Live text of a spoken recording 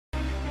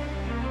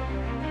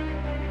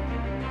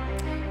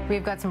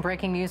We've got some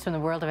breaking news from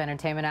the world of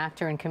entertainment.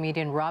 Actor and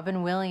comedian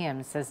Robin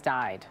Williams has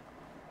died.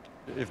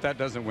 If that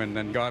doesn't win,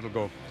 then God will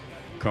go,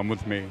 come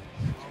with me.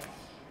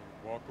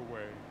 Walk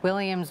away.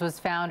 Williams was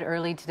found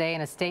early today.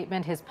 In a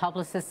statement, his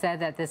publicist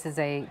said that this is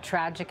a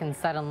tragic and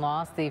sudden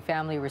loss. The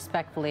family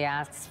respectfully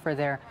asks for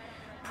their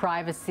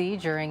privacy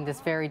during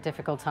this very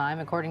difficult time.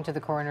 According to the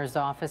coroner's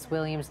office,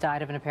 Williams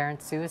died of an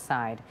apparent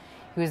suicide.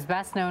 He was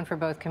best known for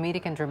both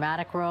comedic and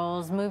dramatic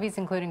roles, movies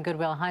including Good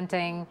Will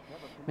Hunting,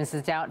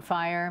 Mrs.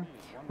 Doubtfire.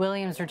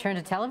 Williams returned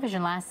to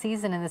television last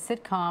season in the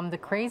sitcom The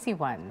Crazy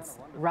Ones.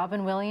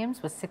 Robin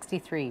Williams was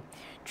 63.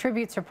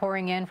 Tributes are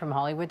pouring in from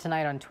Hollywood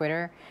tonight on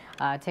Twitter.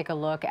 Take a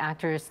look.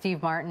 Actor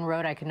Steve Martin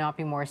wrote, "I could not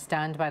be more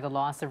stunned by the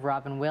loss of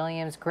Robin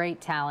Williams. Great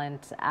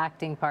talent,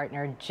 acting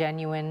partner,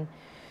 genuine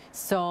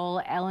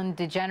soul." Ellen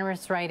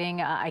DeGeneres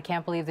writing, "I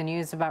can't believe the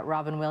news about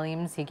Robin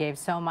Williams. He gave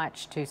so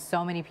much to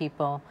so many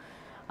people.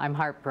 I'm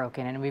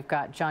heartbroken." And we've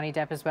got Johnny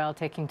Depp as well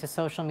taking to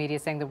social media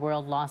saying the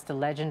world lost a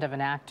legend of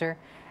an actor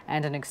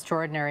and an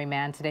extraordinary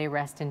man today.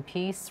 Rest in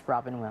peace,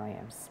 Robin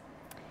Williams.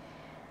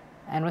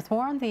 And with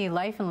more on the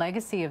life and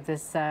legacy of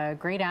this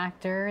great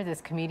actor, this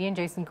comedian,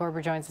 Jason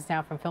Gorber joins us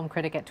now from film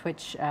critic at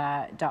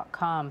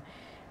twitch.com.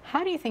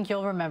 How do you think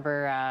you'll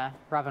remember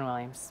Robin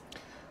Williams?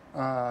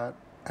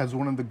 As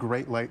one of the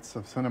great lights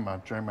of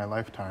cinema during my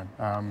lifetime.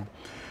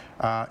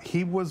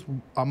 He was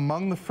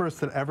among the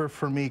first that ever,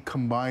 for me,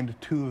 combined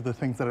two of the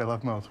things that I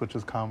love most, which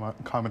is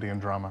comedy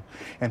and drama.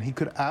 And he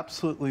could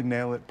absolutely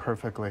nail it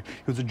perfectly.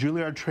 He was a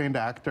Juilliard-trained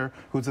actor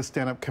who was a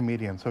stand-up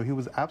comedian. So he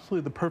was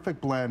absolutely the perfect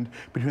blend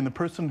between the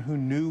person who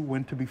knew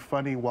when to be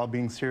funny while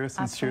being serious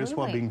and serious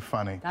while being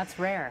funny. That's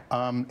rare.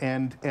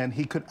 And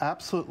he could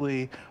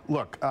absolutely,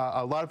 look,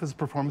 a lot of his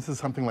performances,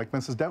 something like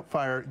Mrs.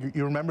 Doubtfire,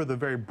 you remember the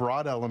very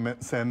broad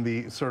elements and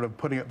the sort of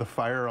putting out the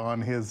fire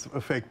on his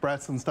fake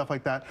breasts and stuff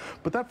like that.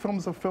 But that film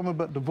is a film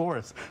about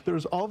divorce.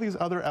 There's all these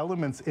other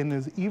elements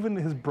in even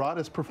his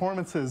broadest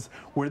performances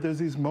where there's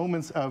these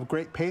moments of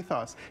great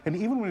pathos. And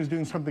even when he's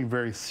doing something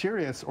very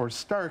serious or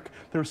stark,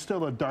 there's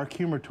still a dark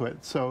humor to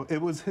it. So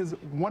it was his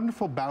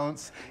wonderful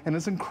balance and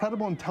his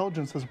incredible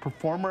intelligence as a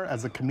performer,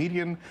 as a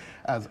comedian,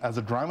 as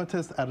a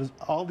dramatist, as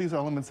all these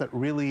elements that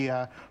really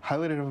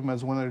highlighted him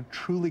as one of the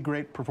truly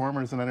great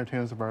performers and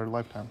entertainers of our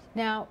lifetimes.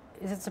 Now,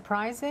 is it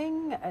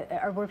surprising?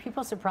 Were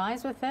people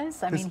surprised with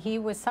this? I mean, he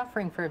was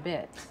suffering for a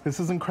bit. This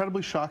is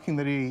incredibly shocking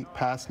that he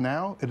passed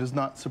now. It is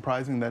not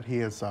surprising that he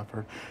has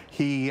suffered.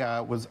 He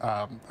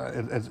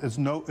it's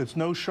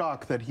no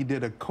shock that he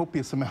did a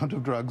copious amount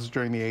of drugs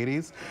during the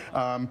 80s.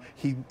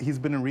 He's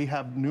been in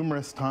rehab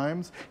numerous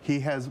times. He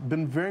has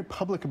been very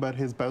public about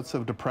his bouts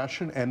of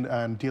depression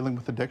and dealing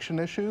with addiction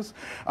issues.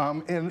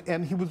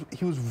 And he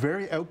was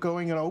very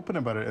outgoing and open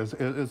about it.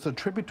 It's a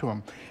tribute to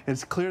him.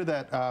 It's clear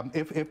that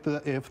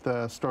if the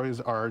stories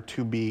are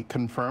to be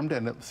confirmed,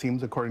 and it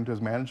seems according to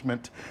his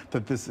management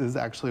that this is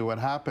actually what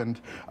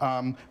happened,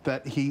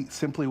 that he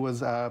simply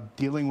was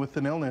dealing with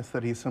an illness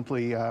that he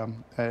simply,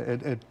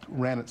 it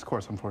ran its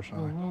course,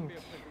 unfortunately. Mm-hmm.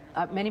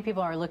 Many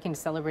people are looking to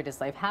celebrate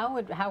his life. How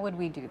would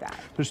we do that?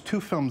 There's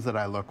two films that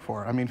I look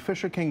for. I mean,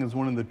 Fisher King is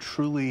one of the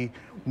truly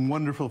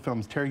wonderful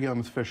films. Terry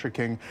Gilliam's Fisher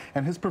King,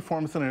 and his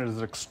performance in it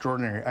is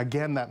extraordinary.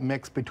 Again, that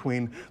mix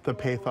between the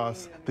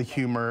pathos, the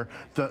humor,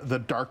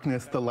 the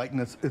darkness, the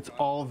lightness, it's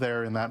all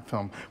there in that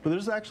film. But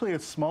there's actually a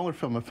smaller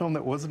film, a film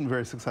that wasn't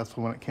very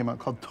successful when it came out,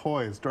 called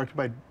Toys, directed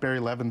by Barry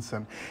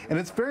Levinson. And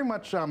it's very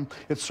much,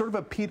 it's sort of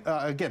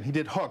a, again, he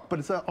did Hook, but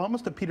it's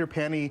almost a Peter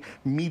Pan-y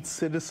meets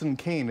Citizen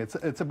Kane.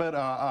 It's about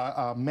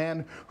a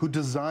man who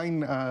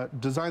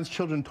designs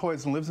children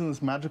toys and lives in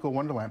this magical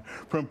wonderland.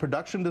 From a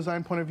production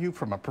design point of view,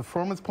 from a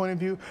performance point of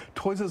view,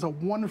 Toys is a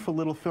wonderful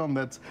little film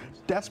that's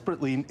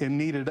desperately in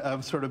needed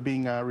of sort of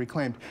being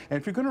reclaimed. And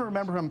if you're going to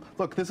remember him,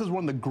 look, this is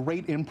one of the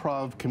great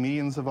improv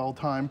comedians of all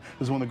time.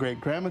 This is one of the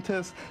great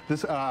dramatists,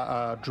 this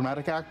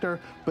dramatic actor.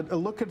 But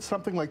look at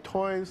something like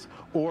Toys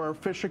or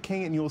Fisher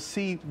King, and you'll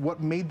see what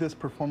made this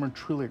performer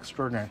truly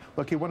extraordinary.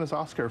 Look, he won his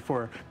Oscar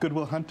for Good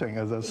Will Hunting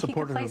as a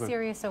supporter. He could play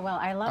serious so well.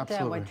 I loved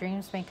What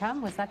Dreams May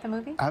Come. Was that the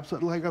movie?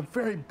 Absolutely, like a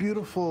very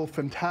beautiful,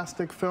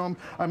 fantastic film.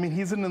 I mean,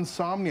 he's in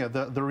Insomnia,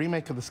 the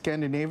remake of the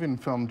Scandinavian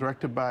film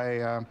directed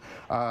by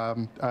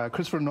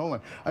Christopher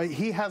Nolan.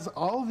 He has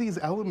all these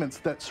elements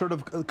that sort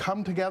of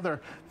come together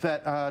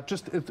that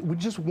we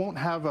just won't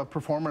have a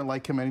performer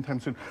like him anytime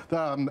soon.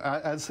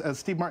 As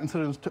Steve Martin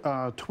said in his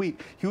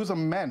tweet, he was a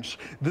mensch.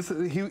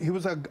 He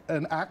was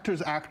an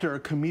actor's actor, a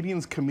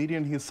comedian's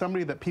comedian. He is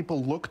somebody that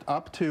people looked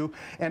up to.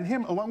 And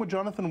him, along with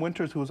Jonathan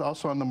Winters, who was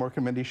also on the Mork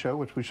and Mindy Show,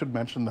 which we should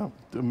mention, the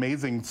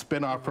amazing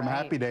spin-off from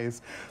Happy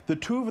Days, the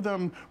two of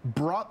them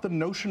brought the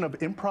notion of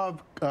improv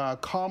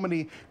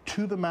comedy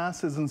to the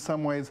masses in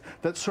some ways.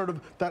 That sort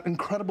of, that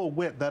incredible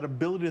wit, that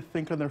ability to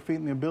think on their feet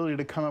and the ability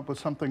to come up with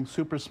something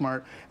super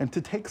smart and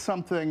to take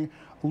something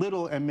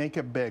little and make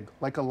it big,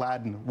 like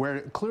Aladdin,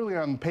 where clearly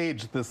on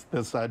page this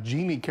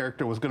genie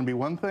character was going to be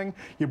one thing.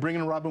 You bring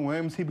in Robin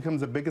Williams, he becomes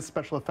the biggest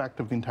special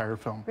effect of the entire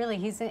film. Really,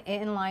 he's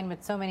in line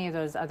with so many of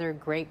those other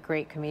great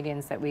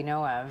comedians that we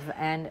know of,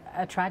 and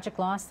a tragic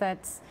loss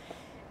that's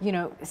you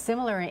know,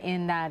 similar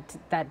in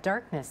that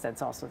darkness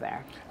that's also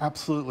there.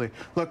 Absolutely.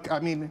 Look, I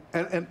mean,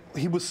 and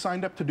he was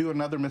signed up to do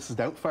another Mrs.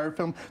 Doubtfire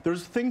film.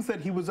 There's things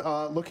that he was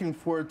looking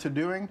forward to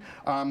doing.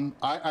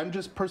 I'm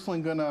just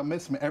personally going to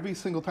miss him every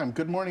single time.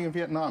 Good Morning in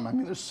Vietnam. I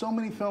mean, there's so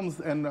many films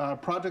and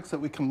projects that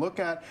we can look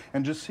at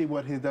and just see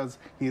what he does.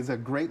 He is a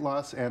great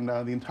loss, and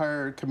the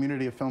entire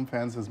community of film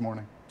fans is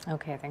mourning.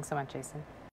 Okay, thanks so much, Jason.